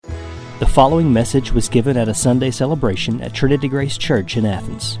The following message was given at a Sunday celebration at Trinity Grace Church in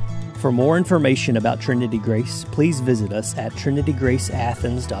Athens. For more information about Trinity Grace, please visit us at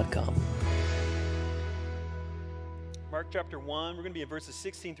trinitygraceathens.com. Mark chapter 1, we're going to be in verses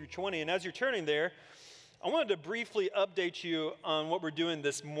 16 through 20. And as you're turning there, I wanted to briefly update you on what we're doing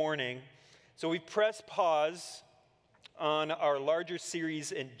this morning. So we pressed pause on our larger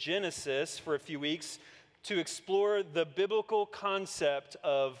series in Genesis for a few weeks to explore the biblical concept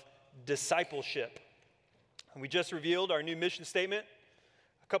of discipleship. And we just revealed our new mission statement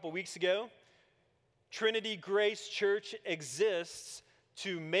a couple weeks ago. Trinity Grace Church exists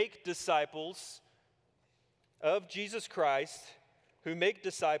to make disciples of Jesus Christ who make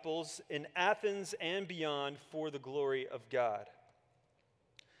disciples in Athens and beyond for the glory of God.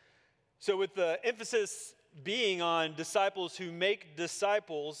 So with the emphasis being on disciples who make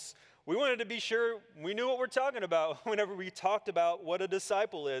disciples, we wanted to be sure we knew what we're talking about whenever we talked about what a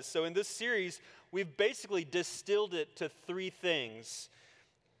disciple is. So in this series, we've basically distilled it to three things: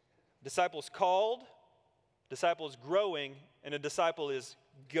 disciples called, disciples growing, and a disciple is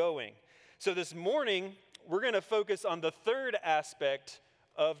going. So this morning, we're going to focus on the third aspect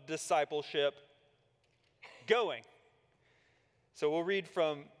of discipleship, going. So we'll read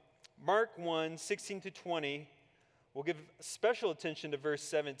from Mark 1, 16 to 20. We'll give special attention to verse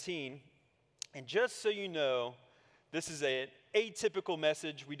 17. And just so you know, this is an atypical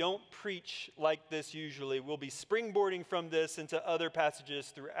message. We don't preach like this usually. We'll be springboarding from this into other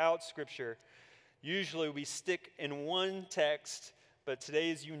passages throughout Scripture. Usually we stick in one text, but today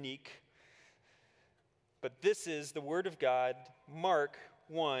is unique. But this is the Word of God, Mark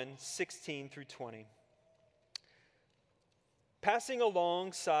 1, 16 through 20. Passing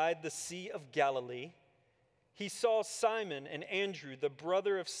alongside the Sea of Galilee, he saw Simon and Andrew, the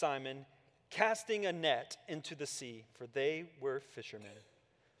brother of Simon, casting a net into the sea, for they were fishermen.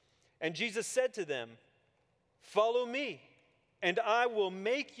 And Jesus said to them, "Follow me, and I will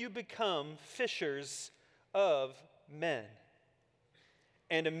make you become fishers of men."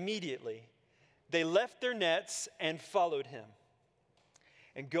 And immediately they left their nets and followed him.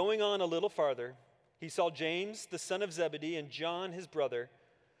 And going on a little farther, he saw James, the son of Zebedee, and John, his brother,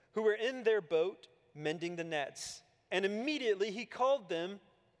 who were in their boat mending the nets. And immediately he called them,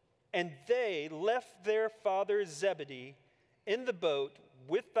 and they left their father Zebedee in the boat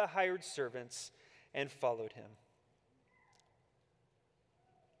with the hired servants and followed him.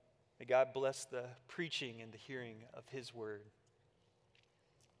 May God bless the preaching and the hearing of his word.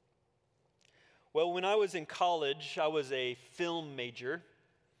 Well, when I was in college, I was a film major.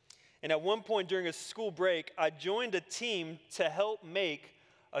 And at one point during a school break, I joined a team to help make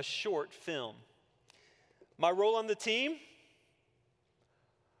a short film. My role on the team?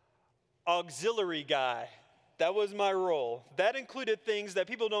 Auxiliary guy. That was my role. That included things that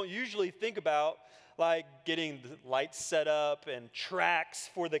people don't usually think about, like getting the lights set up and tracks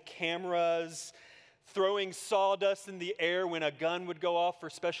for the cameras, throwing sawdust in the air when a gun would go off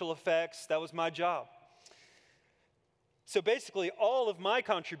for special effects. That was my job. So basically, all of my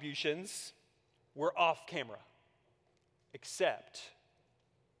contributions were off camera, except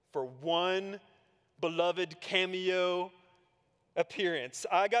for one beloved cameo appearance.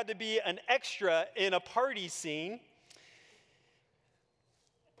 I got to be an extra in a party scene.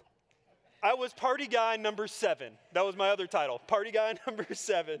 I was party guy number 7. That was my other title, party guy number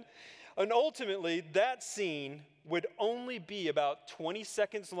 7. And ultimately, that scene would only be about 20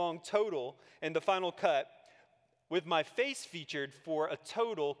 seconds long total in the final cut, with my face featured for a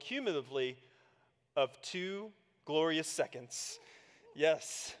total, cumulatively, of 2 glorious seconds.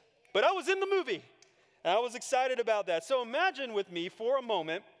 Yes. But I was in the movie, and I was excited about that. So imagine with me for a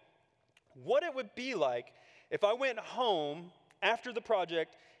moment what it would be like if I went home after the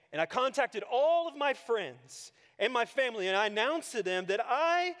project and I contacted all of my friends and my family, and I announced to them that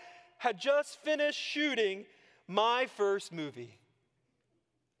I had just finished shooting my first movie.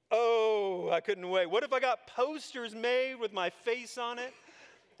 Oh, I couldn't wait. What if I got posters made with my face on it?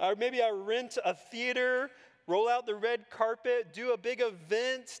 Or maybe I rent a theater, roll out the red carpet, do a big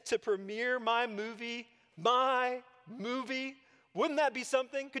event to premiere my movie. My movie. Wouldn't that be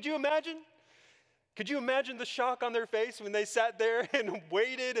something? Could you imagine? Could you imagine the shock on their face when they sat there and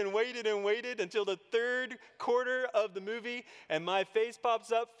waited and waited and waited until the third quarter of the movie and my face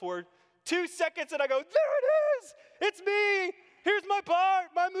pops up for 2 seconds and I go, "There it is! It's me! Here's my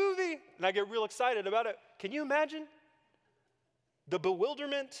part, my movie." And I get real excited about it. Can you imagine the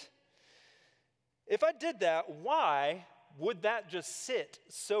bewilderment? If I did that, why would that just sit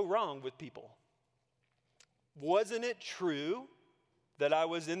so wrong with people? Wasn't it true that I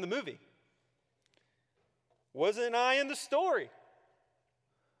was in the movie? Wasn't I in the story?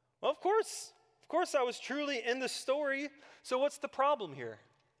 Well, of course I was truly in the story. So what's the problem here?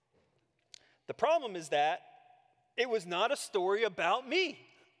 The problem is that it was not a story about me.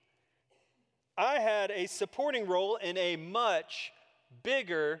 I had a supporting role in a much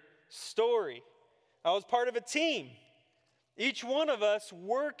bigger story. I was part of a team, each one of us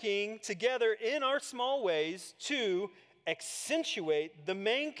working together in our small ways to accentuate the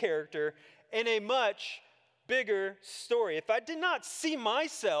main character in a much bigger story. If I did not see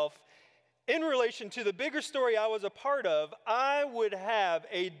myself in relation to the bigger story I was a part of, I would have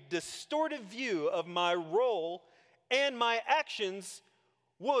a distorted view of my role, and my actions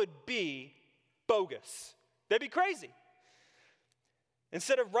would be bogus. They'd be crazy.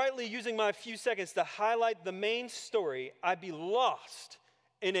 Instead of rightly using my few seconds to highlight the main story, I'd be lost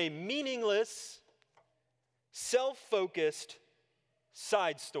in a meaningless, self-focused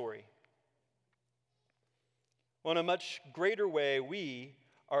side story. Well, in a much greater way, we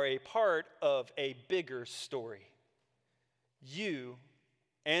are a part of a bigger story. You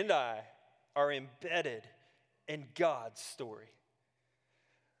and I are embedded in God's story.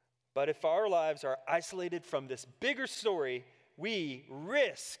 But if our lives are isolated from this bigger story, we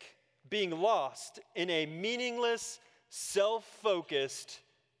risk being lost in a meaningless, self-focused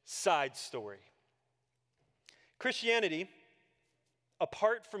side story. Christianity,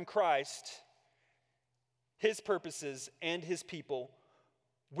 apart from Christ, his purposes, and his people,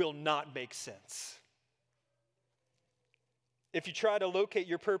 will not make sense. If you try to locate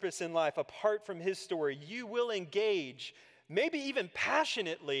your purpose in life apart from his story, you will engage, maybe even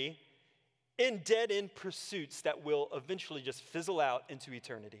passionately, in dead-end pursuits that will eventually just fizzle out into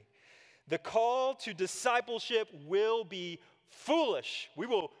eternity. The call to discipleship will be foolish. We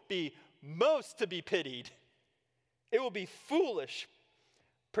will be most to be pitied. It will be foolish,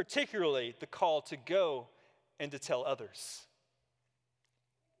 particularly the call to go and to tell others.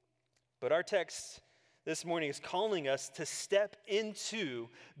 But our text this morning is calling us to step into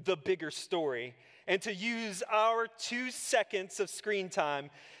the bigger story and to use our 2 seconds of screen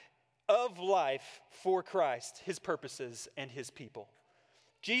time of life for Christ, his purposes, and his people.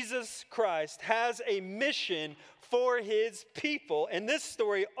 Jesus Christ has a mission for his people. In this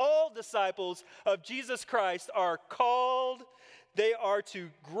story, all disciples of Jesus Christ are called, they are to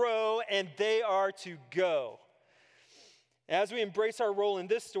grow, and they are to go. As we embrace our role in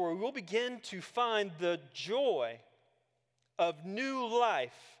this story, we'll begin to find the joy of new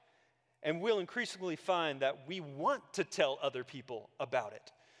life, and we'll increasingly find that we want to tell other people about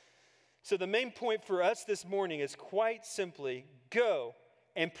it. So the main point for us this morning is quite simply, go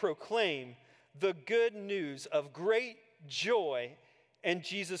and proclaim the good news of great joy in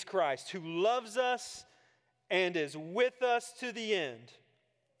Jesus Christ, who loves us and is with us to the end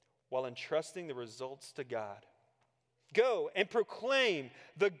while entrusting the results to God. Go and proclaim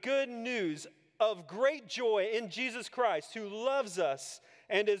the good news of great joy in Jesus Christ, who loves us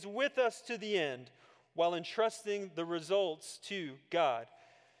and is with us to the end while entrusting the results to God.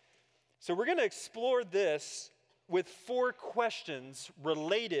 So we're going to explore this with 4 questions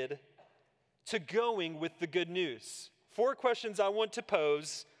related to going with the good news. 4 questions I want to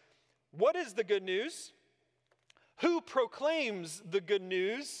pose. What is the good news? Who proclaims the good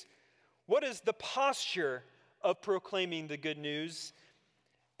news? What is the posture of proclaiming the good news?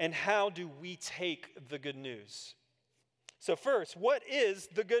 And how do we take the good news? So first, what is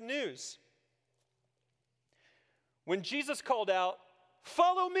the good news? When Jesus called out,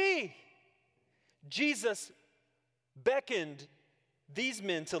 "Follow me," Jesus beckoned these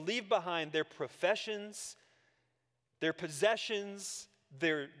men to leave behind their professions, their possessions,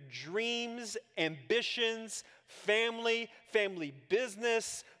 their dreams, ambitions, family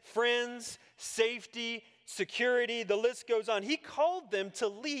business, friends, safety, security, the list goes on. He called them to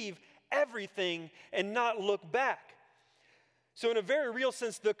leave everything and not look back. So in a very real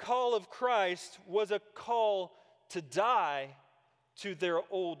sense, the call of Christ was a call to die to their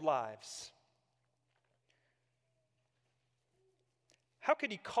old lives. How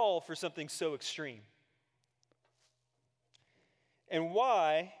could he call for something so extreme? And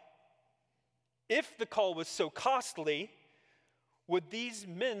why, if the call was so costly, would these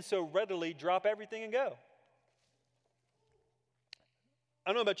men so readily drop everything and go? I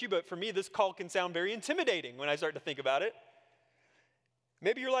don't know about you, but for me, this call can sound very intimidating when I start to think about it.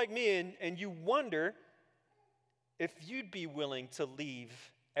 Maybe you're like me and you wonder if you'd be willing to leave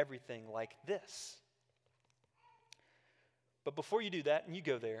everything like this. But before you do that and you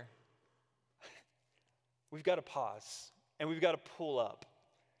go there, we've got to pause and we've got to pull up.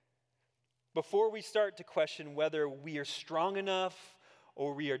 Before we start to question whether we are strong enough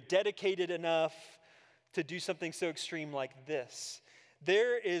or we are dedicated enough to do something so extreme like this,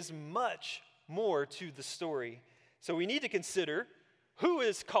 there is much more to the story. So we need to consider who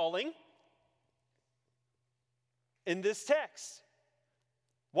is calling in this text.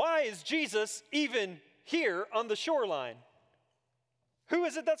 Why is Jesus even here on the shoreline? Who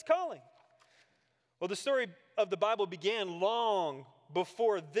is it that's calling? Well, the story of the Bible began long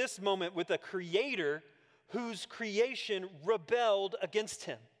before this moment with a creator whose creation rebelled against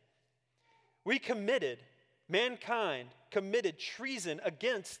him. Mankind committed treason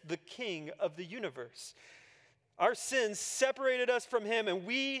against the King of the universe. Our sins separated us from him, and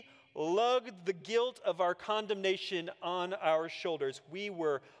we lugged the guilt of our condemnation on our shoulders. We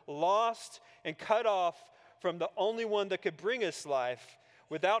were lost and cut off from the only one that could bring us life,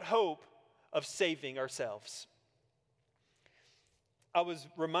 without hope of saving ourselves. I was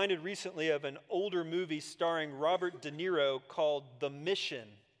reminded recently of an older movie starring Robert De Niro called The Mission.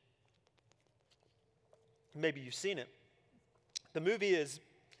 Maybe you've seen it. The movie is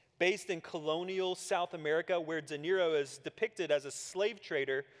based in colonial South America, where De Niro is depicted as a slave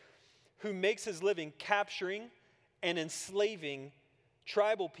trader who makes his living capturing and enslaving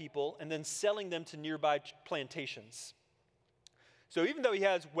tribal people and then selling them to nearby plantations. So even though he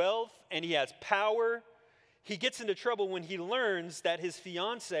has wealth and he has power, he gets into trouble when he learns that his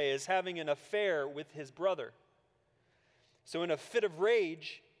fiancée is having an affair with his brother. So in a fit of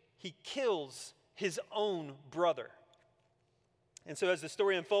rage, he kills his own brother. And so as the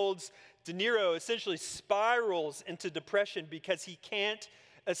story unfolds, De Niro essentially spirals into depression because he can't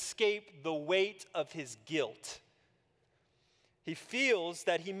escape the weight of his guilt. He feels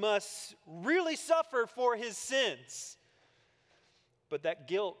that he must really suffer for his sins. But that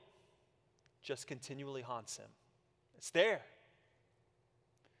guilt just continually haunts him. It's there.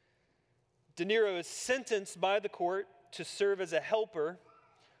 De Niro is sentenced by the court to serve as a helper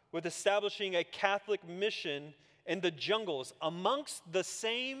with establishing a Catholic mission in the jungles amongst the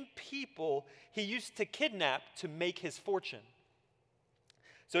same people he used to kidnap to make his fortune.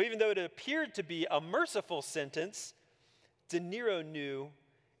 So even though it appeared to be a merciful sentence, De Niro knew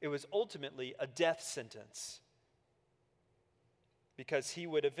it was ultimately a death sentence, because he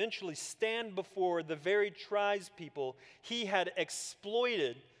would eventually stand before the very tribespeople he had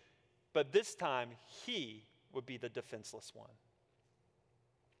exploited, but this time he would be the defenseless one.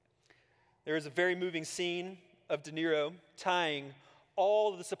 There is a very moving scene of De Niro tying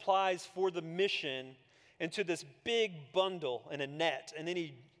all of the supplies for the mission into this big bundle in a net, and then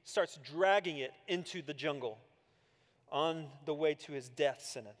he starts dragging it into the jungle on the way to his death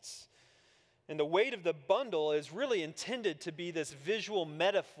sentence. And the weight of the bundle is really intended to be this visual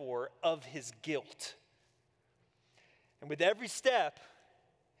metaphor of his guilt. And with every step,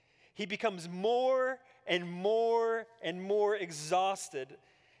 he becomes more and more and more exhausted,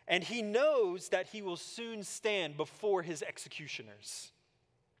 and he knows that he will soon stand before his executioners.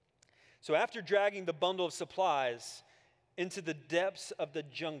 So after dragging the bundle of supplies into the depths of the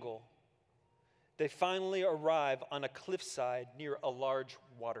jungle, they finally arrive on a cliffside near a large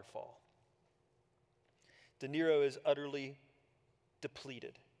waterfall. De Niro is utterly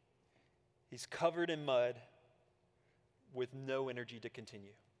depleted. He's covered in mud with no energy to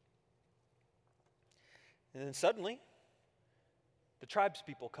continue. And then suddenly, the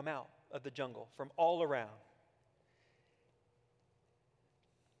tribespeople come out of the jungle from all around.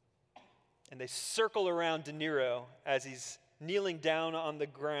 And they circle around De Niro as he's kneeling down on the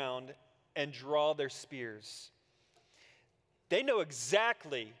ground and draw their spears. They know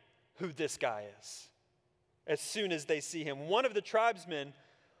exactly who this guy is. As soon as they see him, one of the tribesmen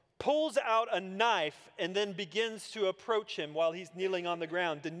pulls out a knife and then begins to approach him while he's kneeling on the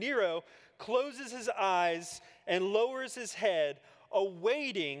ground. De Niro closes his eyes and lowers his head,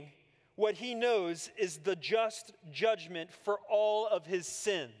 awaiting what he knows is the just judgment for all of his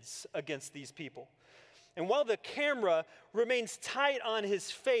sins against these people. And while the camera remains tight on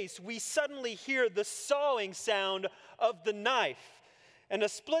his face, we suddenly hear the sawing sound of the knife. And a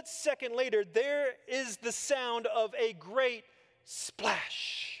split second later, there is the sound of a great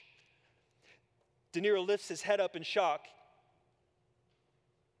splash. De Niro lifts his head up in shock.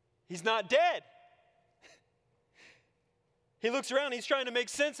 He's not dead. He looks around, he's trying to make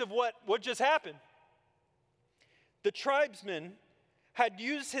sense of what just happened. The tribesman had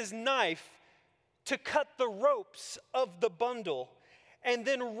used his knife to cut the ropes of the bundle and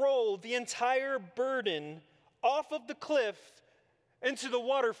then roll the entire burden off of the cliff into the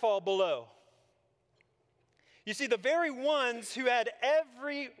waterfall below. You see, the very ones who had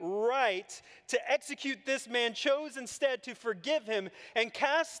every right to execute this man chose instead to forgive him and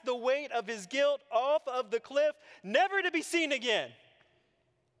cast the weight of his guilt off of the cliff, never to be seen again.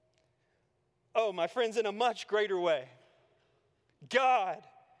 Oh, my friends, in a much greater way, God,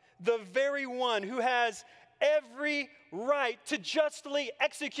 the very one who has every right to justly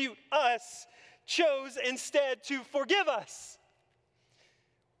execute us, chose instead to forgive us.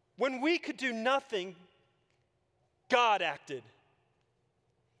 When we could do nothing, God acted.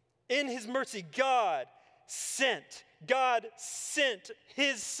 In his mercy, God sent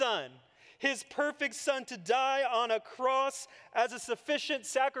his son, his perfect son, to die on a cross as a sufficient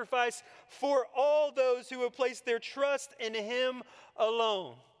sacrifice for all those who have placed their trust in him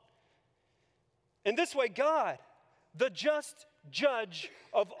alone. In this way, God, the just judge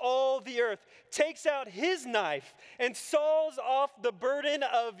of all the earth, takes out his knife and saws off the burden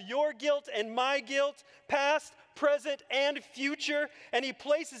of your guilt and my guilt, past, present, and future, and he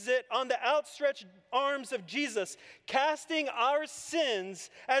places it on the outstretched arms of Jesus, casting our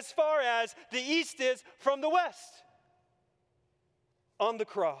sins as far as the east is from the west. On the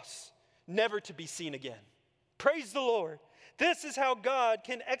cross, never to be seen again. Praise the Lord. This is how God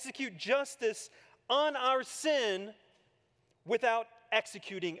can execute justice on our sin without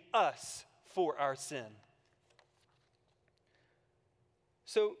executing us for our sin.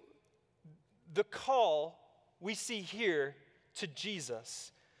 So the call we see here to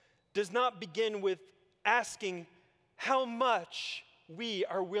Jesus does not begin with asking how much we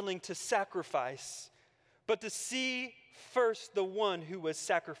are willing to sacrifice, but to see first the one who was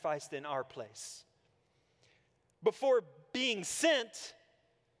sacrificed in our place. Before being sent,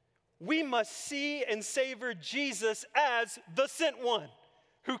 we must see and savor Jesus as the sent one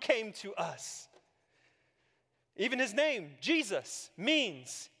who came to us. Even his name, Jesus,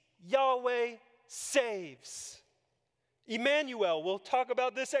 means Yahweh saves. Emmanuel, we'll talk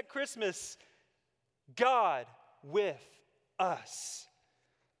about this at Christmas. God with us.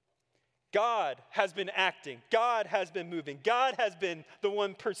 God has been acting. God has been moving. God has been the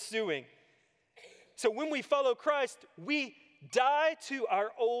one pursuing. So when we follow Christ, we die to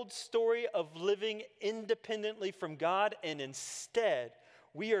our old story of living independently from God, and instead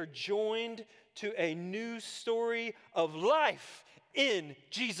we are joined to a new story of life in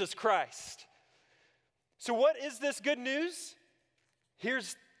Jesus Christ. So what is this good news?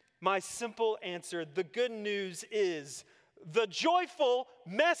 Here's my simple answer. The good news is the joyful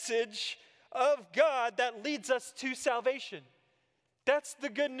message of God that leads us to salvation. That's the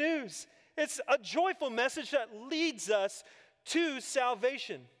good news. It's a joyful message that leads us to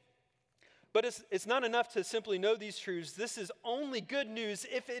salvation. But it's not enough to simply know these truths. This is only good news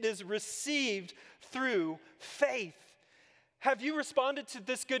if it is received through faith. Have you responded to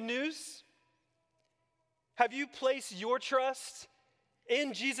this good news? Have you placed your trust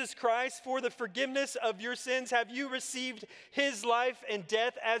in Jesus Christ for the forgiveness of your sins? Have you received his life and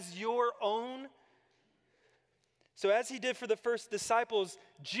death as your own? So as he did for the first disciples,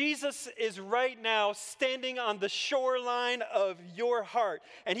 Jesus is right now standing on the shoreline of your heart,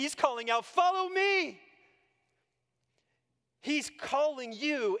 and he's calling out, "Follow me." He's calling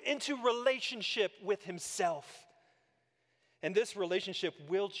you into relationship with himself. And this relationship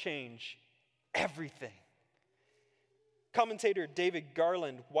will change everything. Commentator David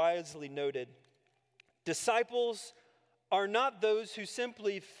Garland wisely noted, "Disciples are not those who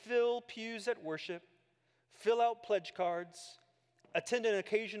simply fill pews at worship, fill out pledge cards, attend an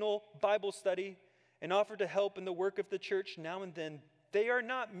occasional Bible study, and offer to help in the work of the church now and then. They are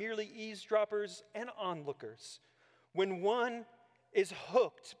not merely eavesdroppers and onlookers. When one is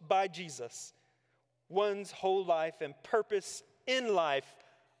hooked by Jesus, one's whole life and purpose in life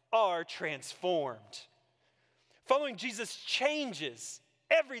are transformed." Following Jesus changes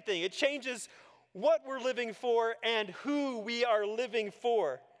everything. It changes what we're living for and who we are living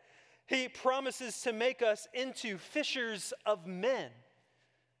for. He promises to make us into fishers of men.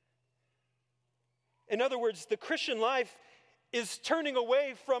 In other words, the Christian life is turning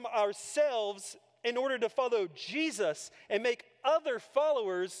away from ourselves in order to follow Jesus and make other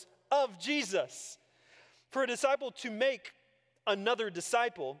followers of Jesus. For a disciple to make another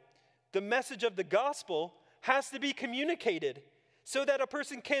disciple, the message of the gospel has to be communicated so that a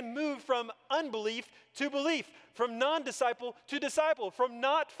person can move from unbelief to belief, from non-disciple to disciple, from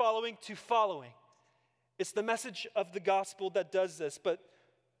not following to following. It's the message of the gospel that does this. But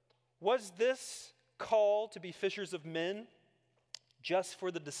was this call to be fishers of men just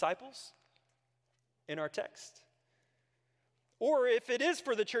for the disciples in our text? Or if it is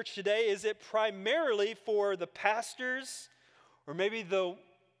for the church today, is it primarily for the pastors, or maybe the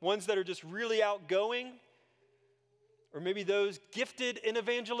ones that are just really outgoing, or maybe those gifted in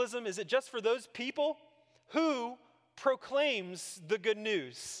evangelism? Is it just for those people? Who proclaims the good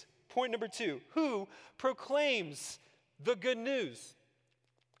news? Point number 2, who proclaims the good news?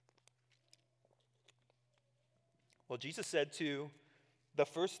 Well, Jesus said to the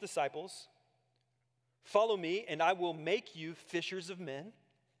first disciples, "Follow me, and I will make you fishers of men."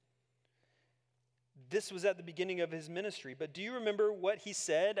 This was at the beginning of his ministry. But do you remember what he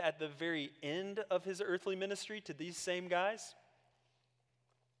said at the very end of his earthly ministry to these same guys?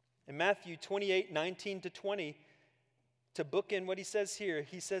 In Matthew 28:19-20, to bookend what he says here,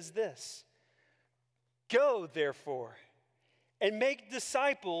 he says this: "Go, therefore, and make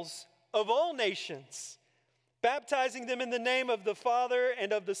disciples of all nations, baptizing them in the name of the Father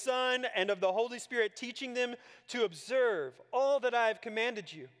and of the Son and of the Holy Spirit, teaching them to observe all that I have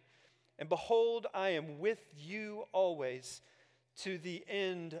commanded you. And behold, I am with you always to the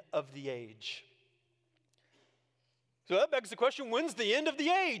end of the age." So that begs the question, when's the end of the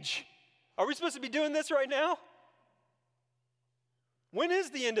age? Are we supposed to be doing this right now? When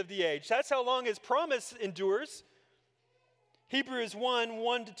is the end of the age? That's how long his promise endures. Hebrews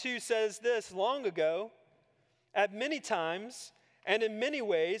 1:1-2 says this: "Long ago, at many times and in many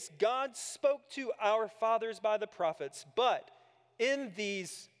ways, God spoke to our fathers by the prophets, but in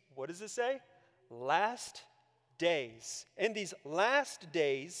these," what does it say? "Last days. In these last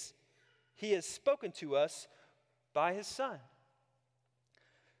days, he has spoken to us by his Son."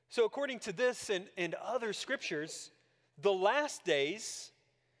 So according to this and other scriptures, the last days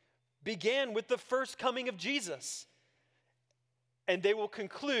began with the first coming of Jesus, and they will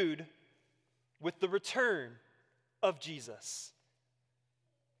conclude with the return of Jesus.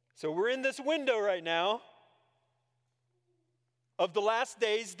 So we're in this window right now of the last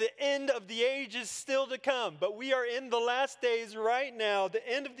days. The end of the age is still to come, but we are in the last days right now. The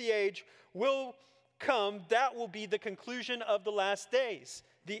end of the age will come. That will be the conclusion of the last days,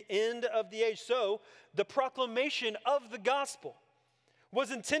 the end of the age. So the proclamation of the gospel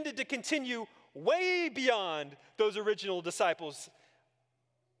was intended to continue way beyond those original disciples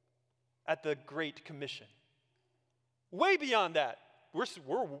at the Great Commission. Way beyond that. We're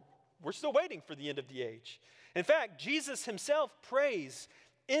still waiting for the end of the age. In fact, Jesus himself prays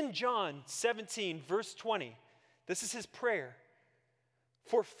in John 17, verse 20. This is his prayer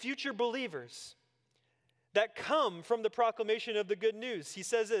for future believers that come from the proclamation of the good news. He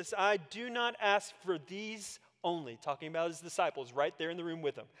says this: "I do not ask for these only," talking about his disciples right there in the room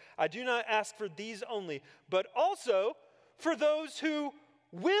with him. "I do not ask for these only, but also for those who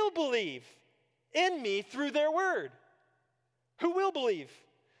will believe in me through their word." Who will believe?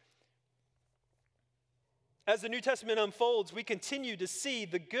 As the New Testament unfolds, we continue to see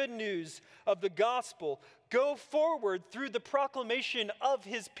the good news of the gospel go forward through the proclamation of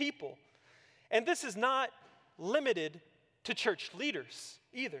his people. And this is not limited to church leaders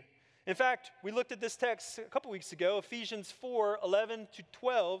either. In fact, we looked at this text a couple weeks ago, Ephesians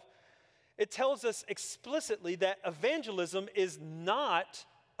 4:11-12. It tells us explicitly that evangelism is not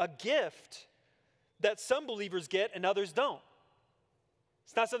a gift that some believers get and others don't.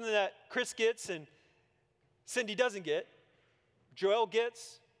 It's not something that Chris gets and Cindy doesn't get, Joel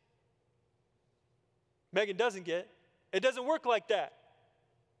gets, Megan doesn't get. It doesn't work like that.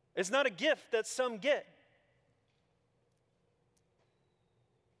 It's not a gift that some get.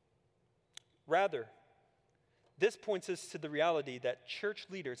 Rather, this points us to the reality that church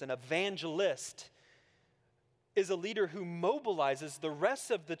leaders, an evangelist, is a leader who mobilizes the rest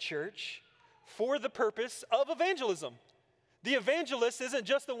of the church for the purpose of evangelism. The evangelist isn't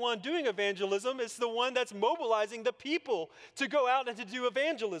just the one doing evangelism, it's the one that's mobilizing the people to go out and to do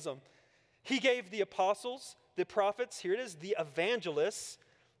evangelism. He gave the apostles, the prophets, here it is, the evangelists,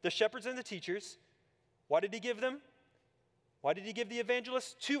 the shepherds and the teachers. Why did he give them? Why did he give the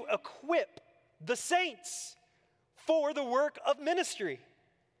evangelists? To equip the saints for the work of ministry,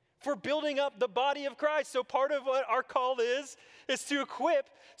 for building up the body of Christ. So part of what our call is to equip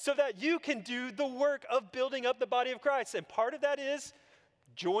so that you can do the work of building up the body of Christ. And part of that is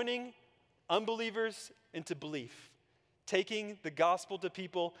joining unbelievers into belief, taking the gospel to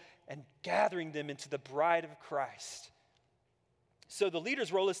people and gathering them into the bride of Christ. So the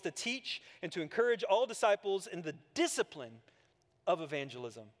leader's role is to teach and to encourage all disciples in the discipline of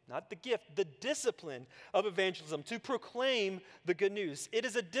evangelism, not the gift, the discipline of evangelism, to proclaim the good news. It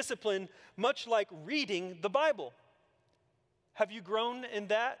is a discipline much like reading the Bible. Have you grown in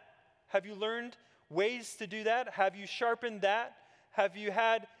that? Have you learned ways to do that? Have you sharpened that? Have you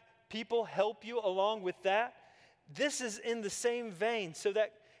had people help you along with that? This is in the same vein, so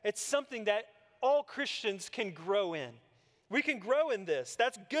that it's something that all Christians can grow in. We can grow in this.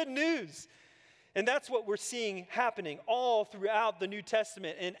 That's good news. And that's what we're seeing happening all throughout the New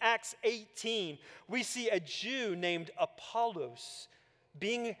Testament. In Acts 18, we see a Jew named Apollos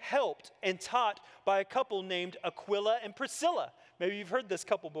being helped and taught by a couple named Aquila and Priscilla. Maybe you've heard this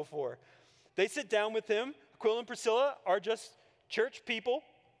couple before. They sit down with him. Aquila and Priscilla are just church people,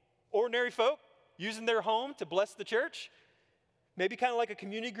 ordinary folk, using their home to bless the church. Maybe kind of like a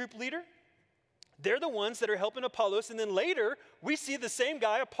community group leader. They're the ones that are helping Apollos. And then later, we see the same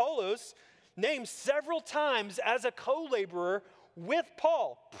guy, Apollos, named several times as a co-laborer with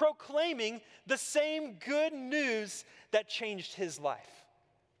Paul, proclaiming the same good news that changed his life.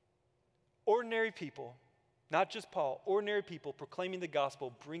 Ordinary people, not just Paul, ordinary people proclaiming the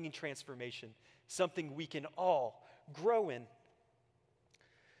gospel, bringing transformation, something we can all grow in.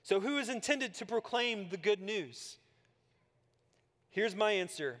 So who is intended to proclaim the good news? Here's my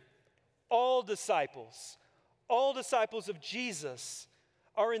answer. All disciples of Jesus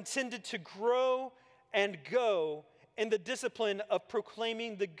are intended to grow and go in the discipline of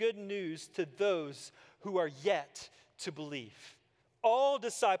proclaiming the good news to those who are yet to believe. All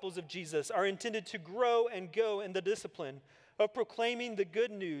disciples of Jesus are intended to grow and go in the discipline of proclaiming the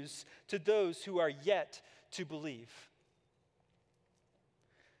good news to those who are yet to believe.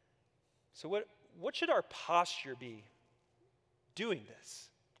 So what should our posture be doing this?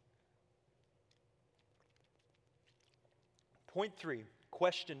 Point 3,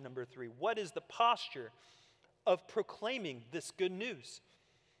 question number 3. What is the posture of proclaiming this good news?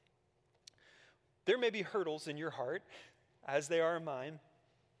 There may be hurdles in your heart, as they are in mine,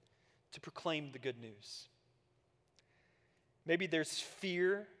 to proclaim the good news. Maybe there's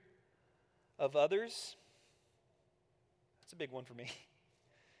fear of others. That's a big one for me.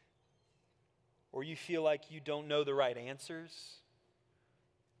 Or you feel like you don't know the right answers.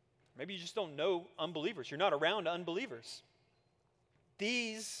 Maybe you just don't know unbelievers. You're not around unbelievers.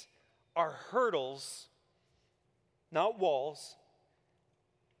 These are hurdles, not walls,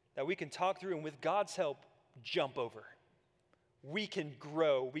 that we can talk through and with God's help, jump over. We can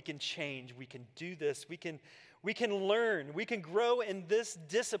grow, we can change, we can do this, we can learn, we can grow in this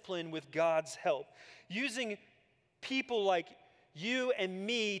discipline with God's help. Using people like you and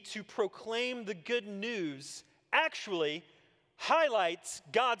me to proclaim the good news actually highlights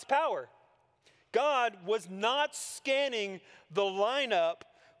God's power. God was not scanning the lineup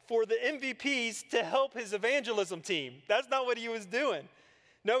for the MVPs to help his evangelism team. That's not what he was doing.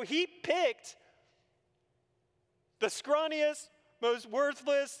 No, he picked the scrawniest, most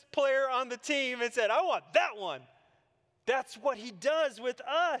worthless player on the team and said, I want that one. That's what he does with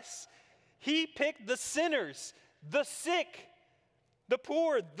us. He picked the sinners, the sick, the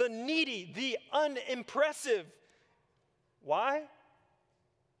poor, the needy, the unimpressive. Why?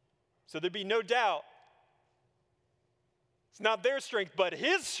 So there'd be no doubt. It's not their strength, but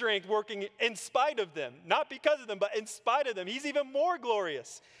his strength working in spite of them. Not because of them, but in spite of them. He's even more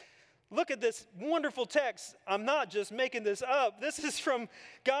glorious. Look at this wonderful text. I'm not just making this up. This is from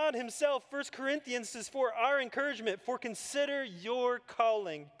God himself. 1 Corinthians is for our encouragement. For consider your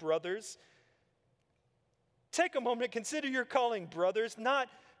calling, brothers. Take a moment, consider your calling, brothers. Not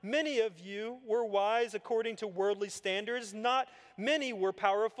many of you were wise according to worldly standards. Not many were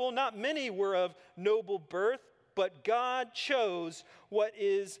powerful. Not many were of noble birth. But God chose what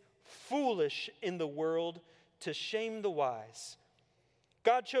is foolish in the world to shame the wise.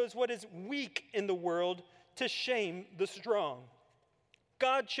 God chose what is weak in the world to shame the strong.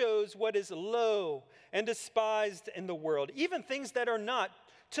 God chose what is low and despised in the world, even things that are not,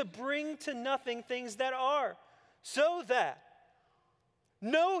 to bring to nothing things that are, so that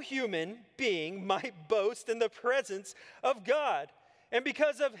no human being might boast in the presence of God. And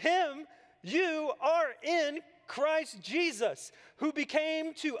because of him, you are in Christ Jesus, who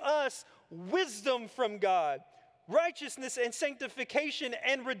became to us wisdom from God, righteousness and sanctification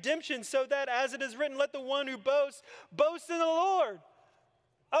and redemption, so that, as it is written, let the one who boasts, boast in the Lord.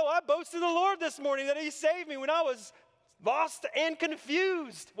 Oh, I boast in the Lord this morning that he saved me when I was lost and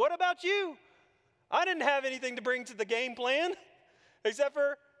confused. What about you? I didn't have anything to bring to the game plan except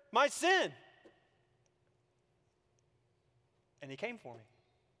for my sin. And he came for me.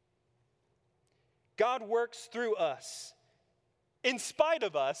 God works through us, in spite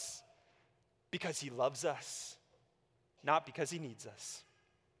of us, because he loves us, not because he needs us.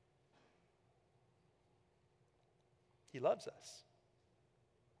 He loves us.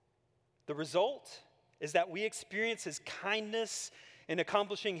 The result is that we experience his kindness in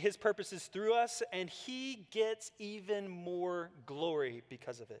accomplishing his purposes through us, and he gets even more glory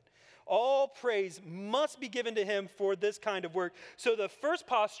because of it. All praise must be given to him for this kind of work. So the first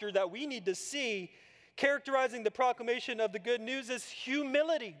posture that we need to see characterizing the proclamation of the good news is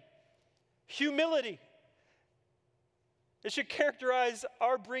humility. Humility. It should characterize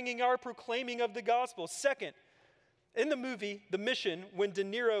our bringing, our proclaiming of the gospel. Second, in the movie, The Mission, when De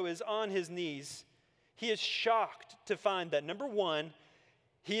Niro is on his knees, he is shocked to find that, number one,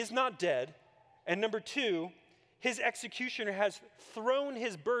 he is not dead, And number 2, his executioner has thrown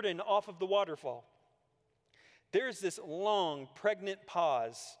his burden off of the waterfall. There's this long, pregnant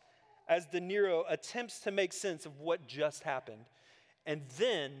pause as De Niro attempts to make sense of what just happened. And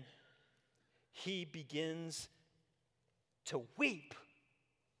then he begins to weep.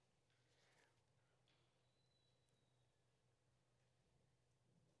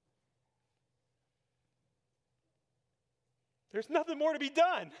 There's nothing more to be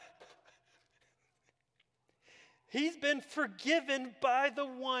done. He's been forgiven by the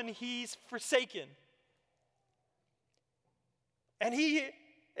one he's forsaken. And he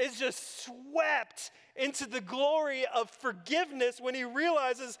is just swept into the glory of forgiveness when he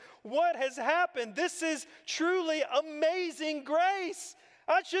realizes what has happened. This is truly amazing grace.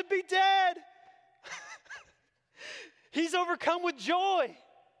 I should be dead. He's overcome with joy.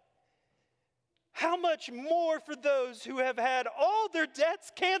 How much more for those who have had all their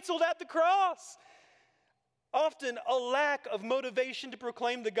debts canceled at the cross? Often a lack of motivation to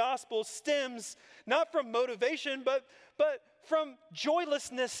proclaim the gospel stems not from motivation, but from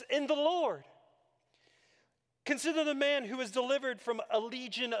joylessness in the Lord. Consider the man who was delivered from a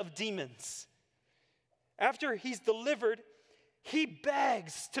legion of demons. After he's delivered, he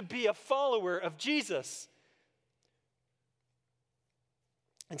begs to be a follower of Jesus.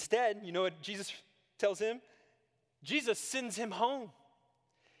 Instead, you know what Jesus tells him? Jesus sends him home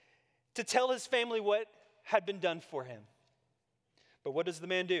to tell his family what had been done for him. But what does the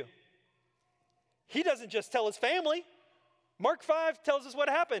man do? He doesn't just tell his family. Mark 5 tells us what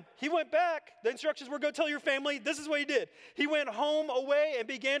happened. He went back. The instructions were, go tell your family. This is what he did. He went home away and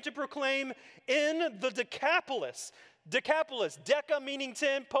began to proclaim in the Decapolis. Decapolis, Deca meaning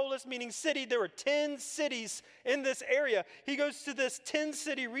 10, polis meaning city. There were 10 cities in this area. He goes to this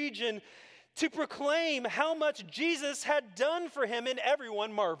 10-city region to proclaim how much Jesus had done for him, and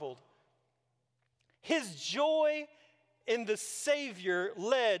everyone marveled. His joy in the Savior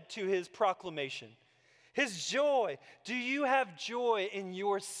led to his proclamation. His joy. Do you have joy in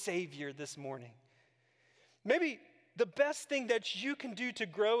your Savior this morning? Maybe the best thing that you can do to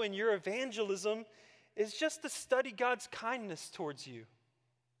grow in your evangelism is just to study God's kindness towards you.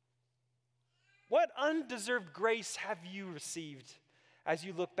 What undeserved grace have you received as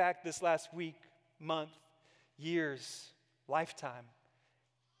you look back this last week, month, years, lifetime?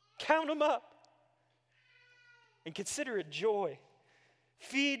 Count them up and consider it joy.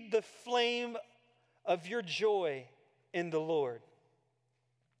 Feed the flame of your joy in the Lord.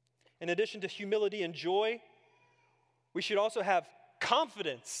 In addition to humility and joy, we should also have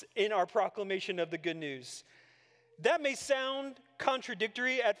confidence in our proclamation of the good news. That may sound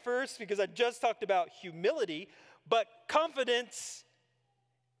contradictory at first because I just talked about humility, but confidence,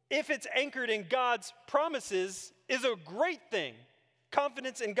 if it's anchored in God's promises, is a great thing.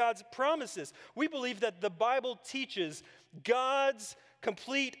 Confidence in God's promises. We believe that the Bible teaches God's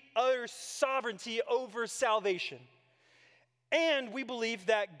complete, utter sovereignty over salvation. And we believe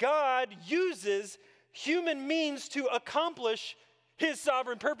that God uses human means to accomplish his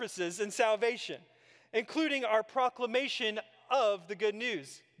sovereign purposes in salvation, including our proclamation of the good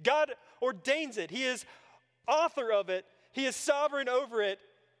news. God ordains it. He is author of it. He is sovereign over it.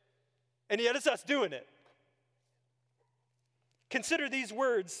 And yet it's us doing it. Consider these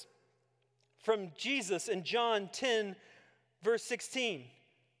words from Jesus in John 10, verse 16.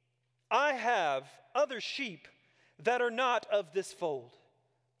 I have other sheep that are not of this fold.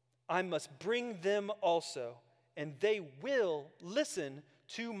 I must bring them also, and they will listen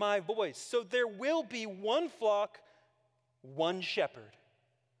to my voice. So there will be one flock, one shepherd.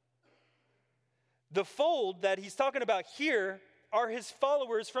 The fold that he's talking about here are his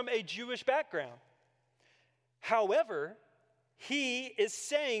followers from a Jewish background. However, he is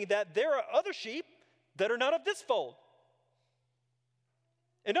saying that there are other sheep that are not of this fold.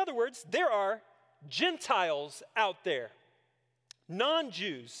 In other words, there are Gentiles out there,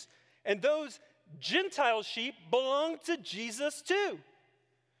 non-Jews, and those Gentile sheep belong to Jesus too.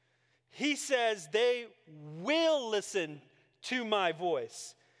 He says they will listen to my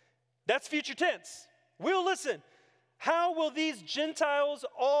voice. That's future tense. Will listen. How will these Gentiles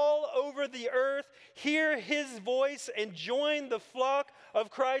all over the earth hear his voice and join the flock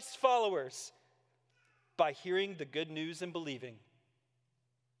of Christ's followers? By hearing the good news and believing.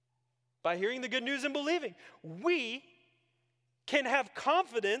 By hearing the good news and believing. We can have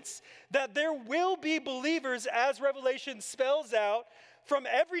confidence that there will be believers, as Revelation spells out, from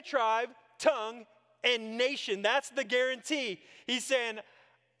every tribe, tongue, and nation. That's the guarantee. He's saying,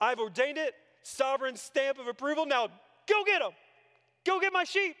 I've ordained it, sovereign stamp of approval. Now, go get them. Go get my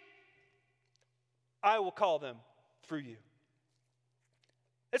sheep. I will call them through you.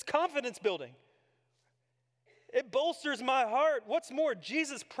 It's confidence building. It bolsters my heart. What's more,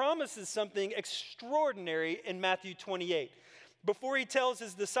 Jesus promises something extraordinary in Matthew 28. Before he tells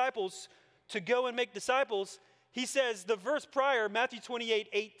his disciples to go and make disciples, he says, the verse prior, Matthew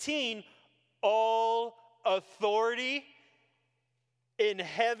 28:18, all authority in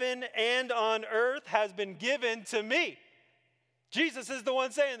heaven and on earth has been given to me. Jesus is the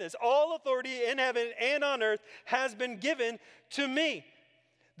one saying this. All authority in heaven and on earth has been given to me.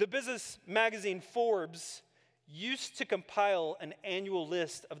 The business magazine Forbes used to compile an annual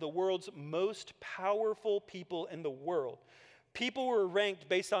list of the world's most powerful people in the world. People were ranked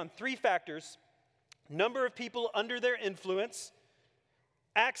based on 3 factors: number of people under their influence,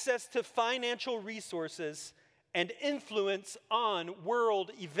 access to financial resources, and influence on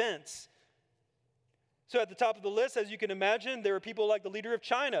world events. So at the top of the list, as you can imagine, there are people like the leader of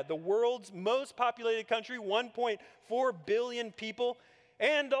China, the world's most populated country, 1.4 billion people,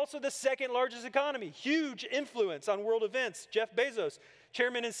 and also the second largest economy, huge influence on world events. Jeff Bezos,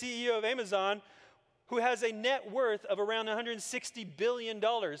 chairman and CEO of Amazon, who has a net worth of around $160 billion in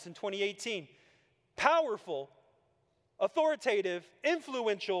 2018. Powerful, authoritative,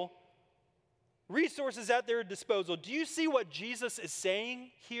 influential, resources at their disposal. Do you see what Jesus is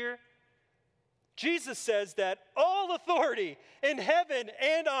saying here? Jesus says that all authority in heaven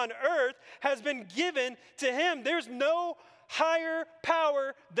and on earth has been given to him. There's no higher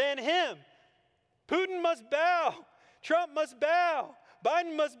power than him. Putin must bow. Trump must bow.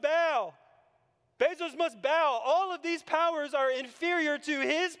 Biden must bow. Bezos must bow. All of these powers are inferior to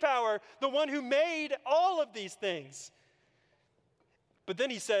his power, the one who made all of these things. But then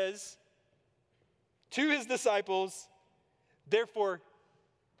he says to his disciples, therefore,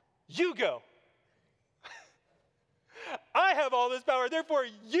 you go. I have all this power, therefore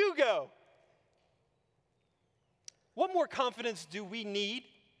you go. What more confidence do we need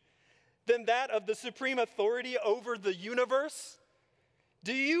than that of the supreme authority over the universe?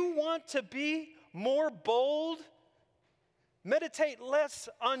 Do you want to be more bold? Meditate less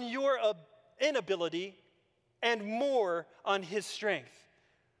on your inability and more on his strength.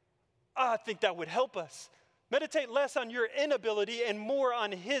 I think that would help us. Meditate less on your inability and more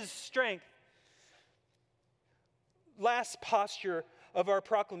on his strength. Last posture of our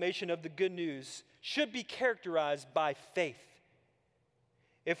proclamation of the good news should be characterized by faith.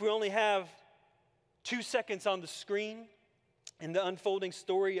 If we only have 2 seconds on the screen in the unfolding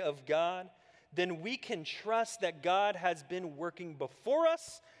story of God, then we can trust that God has been working before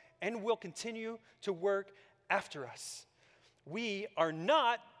us and will continue to work after us. We are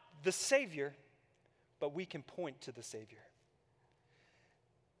not the Savior, but we can point to the Savior.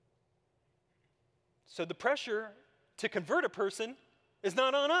 So the pressure to convert a person is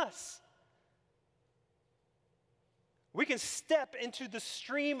not on us. We can step into the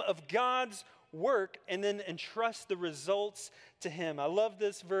stream of God's work and then entrust the results to him. I love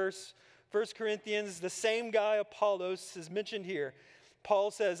this verse, 1 Corinthians, the same guy, Apollos, is mentioned here.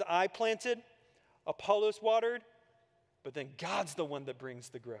 Paul says, I planted, Apollos watered, but then God's the one that brings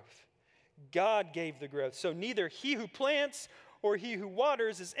the growth. God gave the growth. So neither he who plants or he who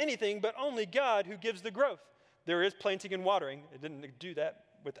waters is anything, but only God who gives the growth. There is planting and watering. It didn't do that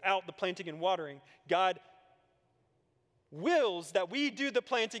without the planting and watering. God wills that we do the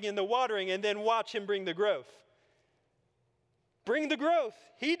planting and the watering and then watch him bring the growth. Bring the growth.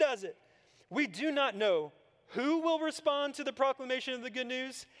 He does it. We do not know who will respond to the proclamation of the good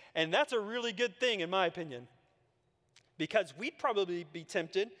news, and that's a really good thing in my opinion, because we'd probably be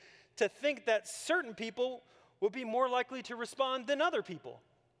tempted to think that certain people will be more likely to respond than other people.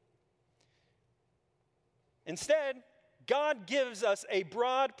 Instead, God gives us a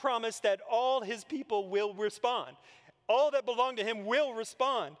broad promise that all his people will respond. All that belong to him will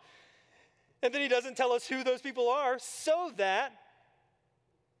respond. And then he doesn't tell us who those people are so that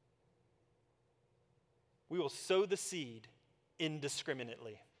we will sow the seed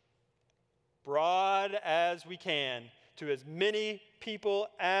indiscriminately. Broad as we can, to as many people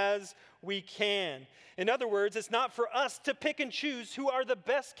as we can. In other words, it's not for us to pick and choose who are the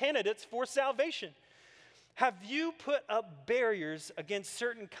best candidates for salvation. Have you put up barriers against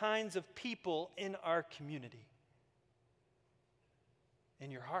certain kinds of people in our community?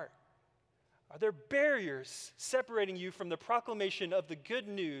 In your heart? Are there barriers separating you from the proclamation of the good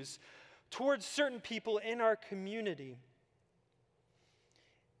news towards certain people in our community?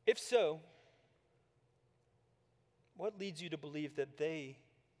 If so, what leads you to believe that they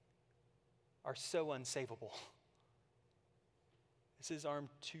are so unsavable? Is his arm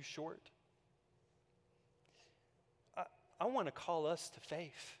too short? I want to call us to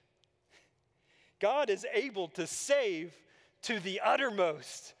faith. God is able to save to the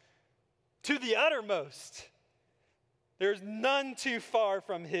uttermost. To the uttermost. There's none too far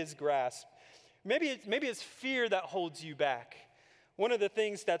from his grasp. Maybe it's fear that holds you back. One of the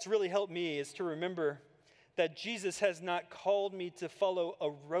things that's really helped me is to remember that Jesus has not called me to follow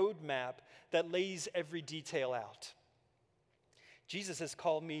a roadmap that lays every detail out. Jesus has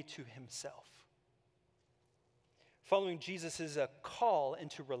called me to himself. Following Jesus is a call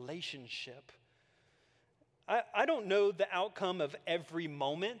into relationship. I don't know the outcome of every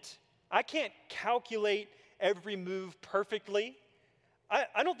moment. I can't calculate every move perfectly.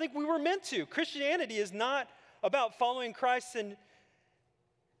 I don't think we were meant to. Christianity is not about following Christ, and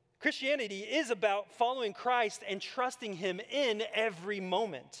Christianity is about following Christ and trusting him in every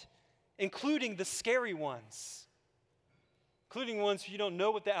moment, including the scary ones, including ones you don't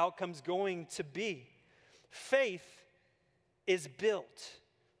know what the outcome's going to be. Faith is built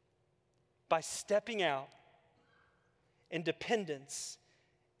by stepping out in dependence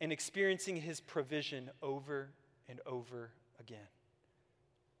and experiencing his provision over and over again.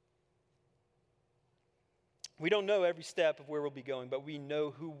 We don't know every step of where we'll be going, but we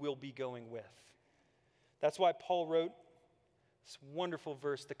know who we'll be going with. That's why Paul wrote this wonderful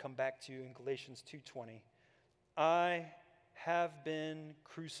verse to come back to in Galatians 2:20. I have been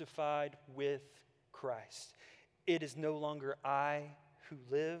crucified with Christ. It is no longer I who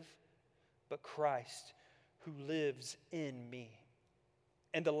live, but Christ who lives in me.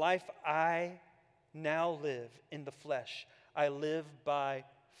 And the life I now live in the flesh, I live by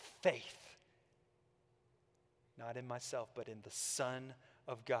faith. Not in myself, but in the Son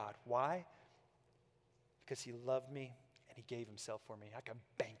of God. Why? Because he loved me and he gave himself for me. I can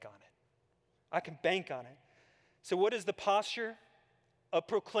bank on it. I can bank on it. So what is the posture of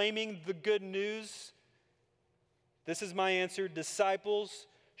proclaiming the good news? This is my answer. Disciples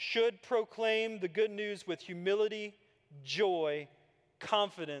should proclaim the good news with humility, joy,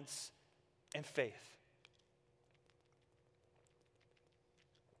 confidence, and faith.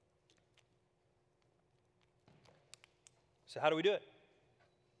 So how do we do it?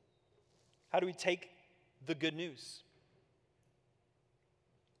 How do we take the good news?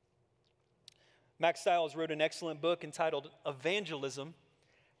 Max Stiles wrote an excellent book entitled Evangelism: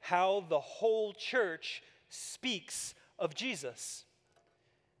 How the Whole Church Speaks of Jesus.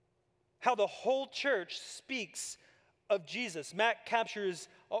 How the whole church speaks of Jesus. Matt captures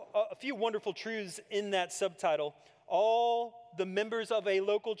a few wonderful truths in that subtitle. All the members of a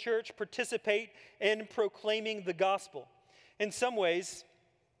local church participate in proclaiming the gospel. In some ways,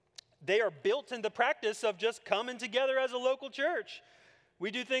 they are built in the practice of just coming together as a local church.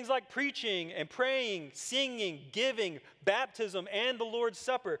 We do things like preaching and praying, singing, giving, baptism, and the Lord's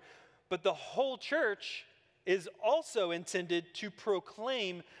Supper. But the whole church is also intended to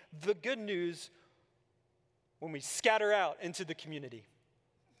proclaim the good news when we scatter out into the community.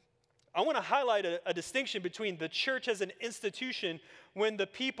 I want to highlight a distinction between the church as an institution, when the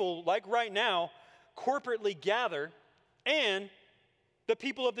people, like right now, corporately gather, and the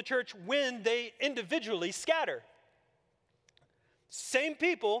people of the church when they individually scatter. Same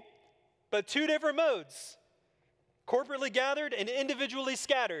people, but two different modes. Corporately gathered and individually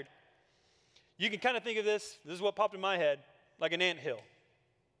scattered. You can kind of think of this is what popped in my head, like an anthill.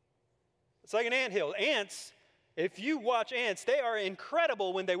 It's like an anthill. Ants, if you watch ants, they are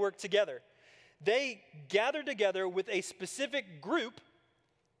incredible when they work together. They gather together with a specific group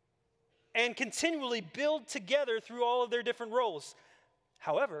and continually build together through all of their different roles.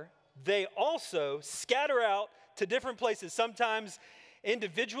 However, they also scatter out to different places, sometimes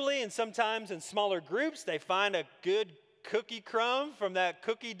individually and sometimes in smaller groups. They find a good cookie crumb from that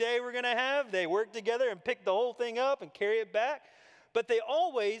cookie day we're going to have. They work together and pick the whole thing up and carry it back. But they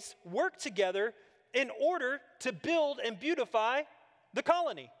always work together in order to build and beautify the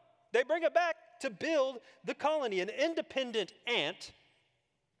colony. They bring it back to build the colony. An independent ant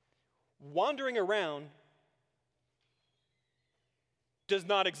wandering around does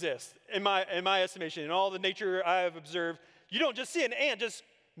not exist in my estimation. In all the nature I have observed, you don't just see an ant just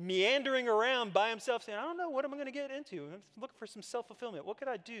meandering around by himself saying, I don't know, what am I going to get into? I'm looking for some self-fulfillment. What could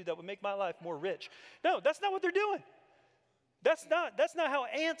I do that would make my life more rich? No, that's not what they're doing. That's not how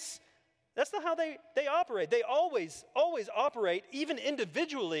ants, that's not how they operate. They always operate, even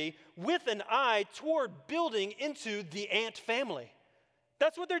individually, with an eye toward building into the ant family.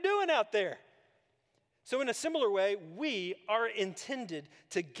 That's what they're doing out there. So in a similar way, we are intended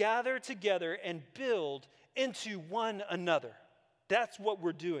to gather together and build into one another. That's what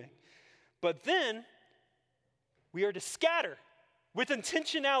we're doing. But then we are to scatter with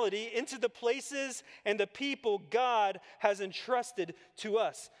intentionality into the places and the people God has entrusted to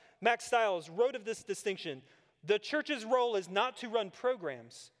us. Max Stiles wrote of this distinction: the church's role is not to run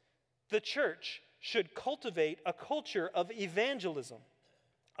programs. The church should cultivate a culture of evangelism.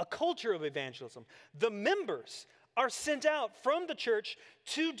 A culture of evangelism. The members are sent out from the church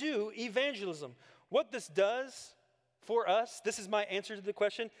to do evangelism. What this does for us, this is my answer to the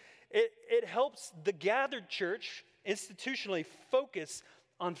question, it helps the gathered church institutionally focus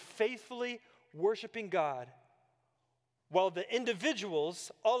on faithfully worshiping God, while the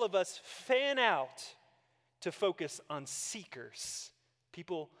individuals, all of us, fan out to focus on seekers,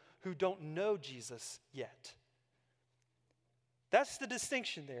 people who don't know Jesus yet. That's the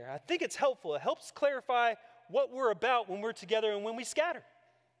distinction there. I think it's helpful. It helps clarify what we're about when we're together and when we scatter.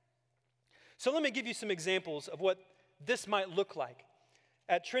 So let me give you some examples of what this might look like.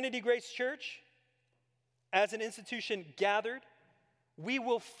 At Trinity Grace Church, as an institution gathered, we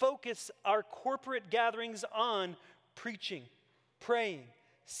will focus our corporate gatherings on preaching, praying,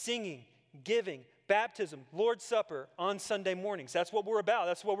 singing, giving, baptism, Lord's Supper on Sunday mornings. That's what we're about.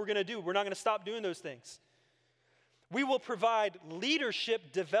 That's what we're going to do. We're not going to stop doing those things. We will provide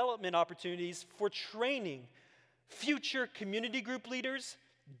leadership development opportunities for training future community group leaders,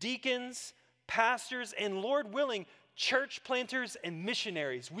 deacons, pastors, and Lord willing, church planters and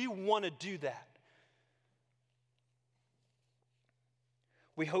missionaries. We want to do that.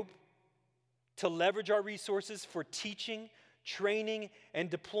 We hope to leverage our resources for teaching, training, and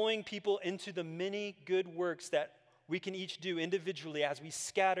deploying people into the many good works that we can each do individually as we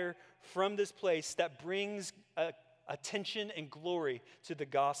scatter from this place that brings attention and glory to the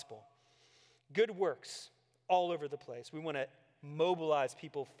gospel. Good works all over the place. We want to mobilize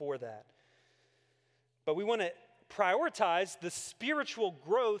people for that. But we want to prioritize the spiritual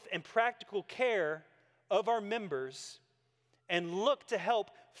growth and practical care of our members and look to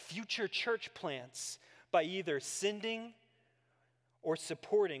help future church plants by either sending or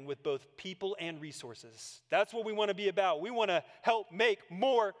supporting with both people and resources. That's what we want to be about. We want to help make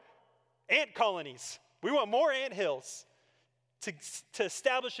more ant colonies. We want more ant hills to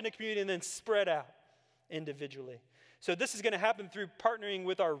establish in a community and then spread out individually. So this is going to happen through partnering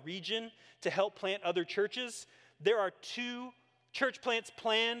with our region to help plant other churches. There are 2 church plants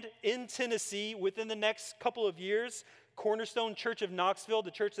planned in Tennessee within the next couple of years. Cornerstone Church of Knoxville,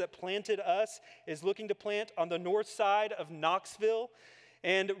 the church that planted us, is looking to plant on the north side of Knoxville.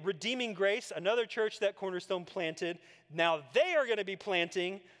 And Redeeming Grace, another church that Cornerstone planted, now they are going to be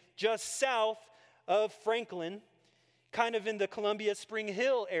planting just south of Franklin, kind of in the Columbia Spring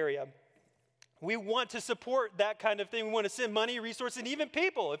Hill area. We want to support that kind of thing. We want to send money, resources, and even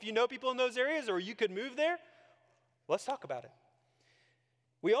people. If you know people in those areas or you could move there, let's talk about it.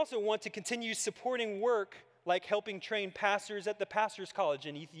 We also want to continue supporting work like helping train pastors at the Pastors College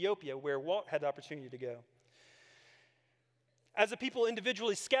in Ethiopia, where Walt had the opportunity to go. As a people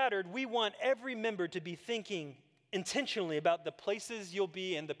individually scattered, we want every member to be thinking intentionally about the places you'll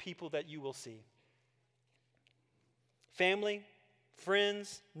be and the people that you will see. Family,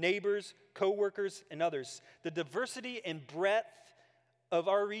 friends, neighbors, co-workers, and others. The diversity and breadth of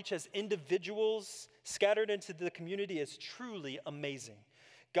our reach as individuals scattered into the community is truly amazing.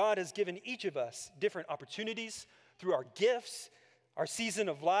 God has given each of us different opportunities through our gifts, our season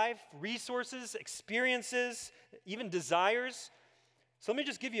of life, resources, experiences, even desires. So let me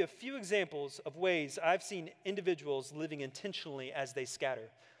just give you a few examples of ways I've seen individuals living intentionally as they scatter.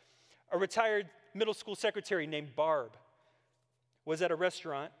 A retired middle school secretary named Barb was at a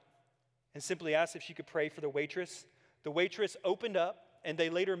restaurant and simply asked if she could pray for the waitress. The waitress opened up, and they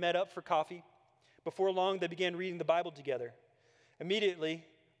later met up for coffee. Before long, they began reading the Bible together. Immediately,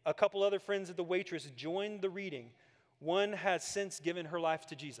 a couple other friends of the waitress joined the reading. One has since given her life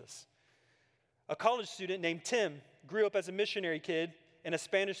to Jesus. A college student named Tim grew up as a missionary kid in a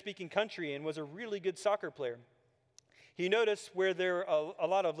Spanish-speaking country and was a really good soccer player. He noticed where there are a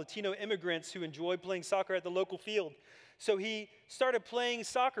lot of Latino immigrants who enjoy playing soccer at the local field. So he started playing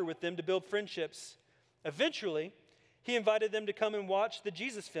soccer with them to build friendships. Eventually, he invited them to come and watch the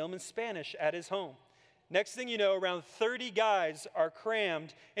Jesus film in Spanish at his home. Next thing you know, around 30 guys are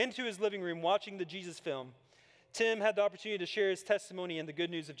crammed into his living room watching the Jesus film. Tim had the opportunity to share his testimony and the good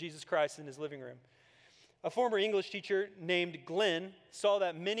news of Jesus Christ in his living room. A former English teacher named Glenn saw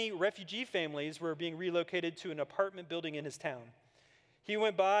that many refugee families were being relocated to an apartment building in his town. He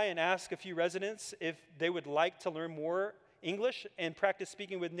went by and asked a few residents if they would like to learn more English and practice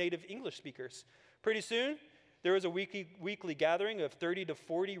speaking with native English speakers. Pretty soon, there was a weekly gathering of 30 to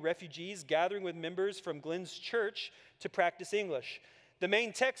 40 refugees gathering with members from Glenn's church to practice English. The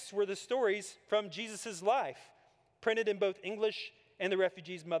main texts were the stories from Jesus' life, printed in both English and the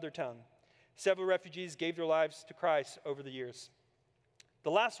refugees' mother tongue. Several refugees gave their lives to Christ over the years. The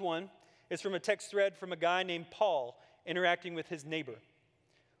last one is from a text thread from a guy named Paul interacting with his neighbor.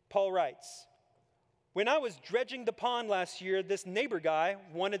 Paul writes, When I was dredging the pond last year, this neighbor guy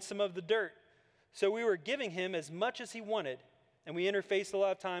wanted some of the dirt. So we were giving him as much as he wanted, and we interfaced a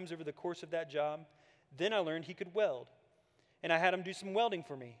lot of times over the course of that job. Then I learned he could weld, and I had him do some welding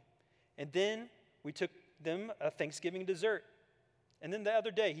for me. And then we took them a Thanksgiving dessert. And then the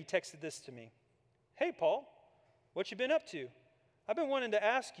other day, he texted this to me. Hey, Paul, what you been up to? I've been wanting to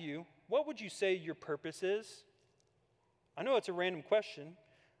ask you, what would you say your purpose is? I know it's a random question.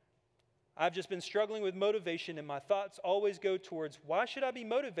 I've just been struggling with motivation, and my thoughts always go towards, why should I be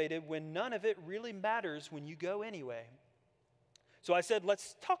motivated when none of it really matters when you go anyway? So I said,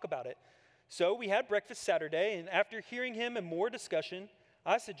 let's talk about it. So we had breakfast Saturday, and after hearing him and more discussion,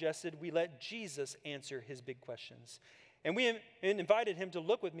 I suggested we let Jesus answer his big questions. And we invited him to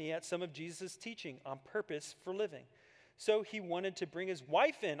look with me at some of Jesus' teaching on purpose for living. So he wanted to bring his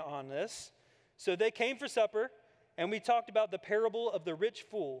wife in on this. So they came for supper, and we talked about the parable of the rich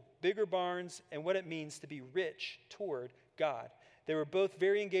fool, bigger barns, and what it means to be rich toward God. They were both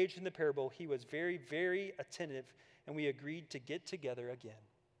very engaged in the parable. He was very, very attentive, and we agreed to get together again.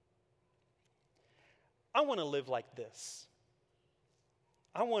 I want to live like this.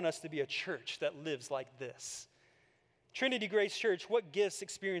 I want us to be a church that lives like this. Trinity Grace Church, what gifts,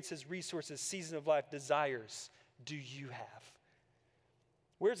 experiences, resources, season of life, desires do you have?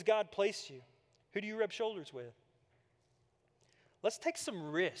 Where's God placed you? Who do you rub shoulders with? Let's take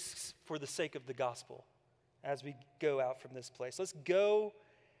some risks for the sake of the gospel as we go out from this place.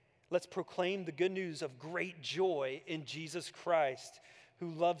 Let's proclaim the good news of great joy in Jesus Christ,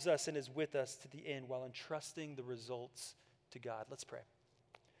 who loves us and is with us to the end while entrusting the results to God. Let's pray.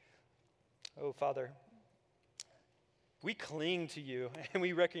 Oh, Father, we cling to you and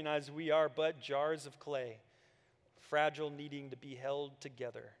we recognize we are but jars of clay, fragile, needing to be held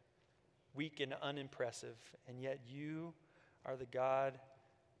together, weak and unimpressive, and yet you are the God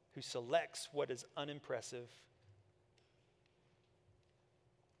who selects what is unimpressive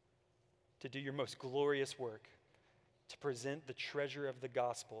to do your most glorious work, to present the treasure of the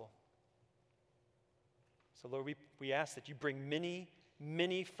gospel. So Lord, we ask that you bring many,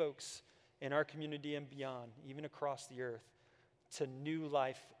 many folks in our community and beyond, even across the earth, to new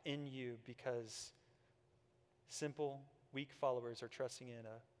life in you, because simple, weak followers are trusting in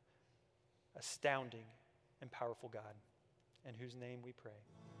a astounding and powerful God, in whose name we pray.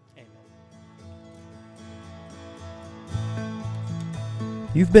 Amen.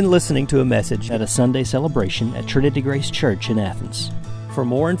 You've been listening to a message at a Sunday celebration at Trinity Grace Church in Athens. For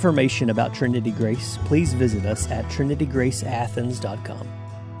more information about Trinity Grace, please visit us at trinitygraceathens.com.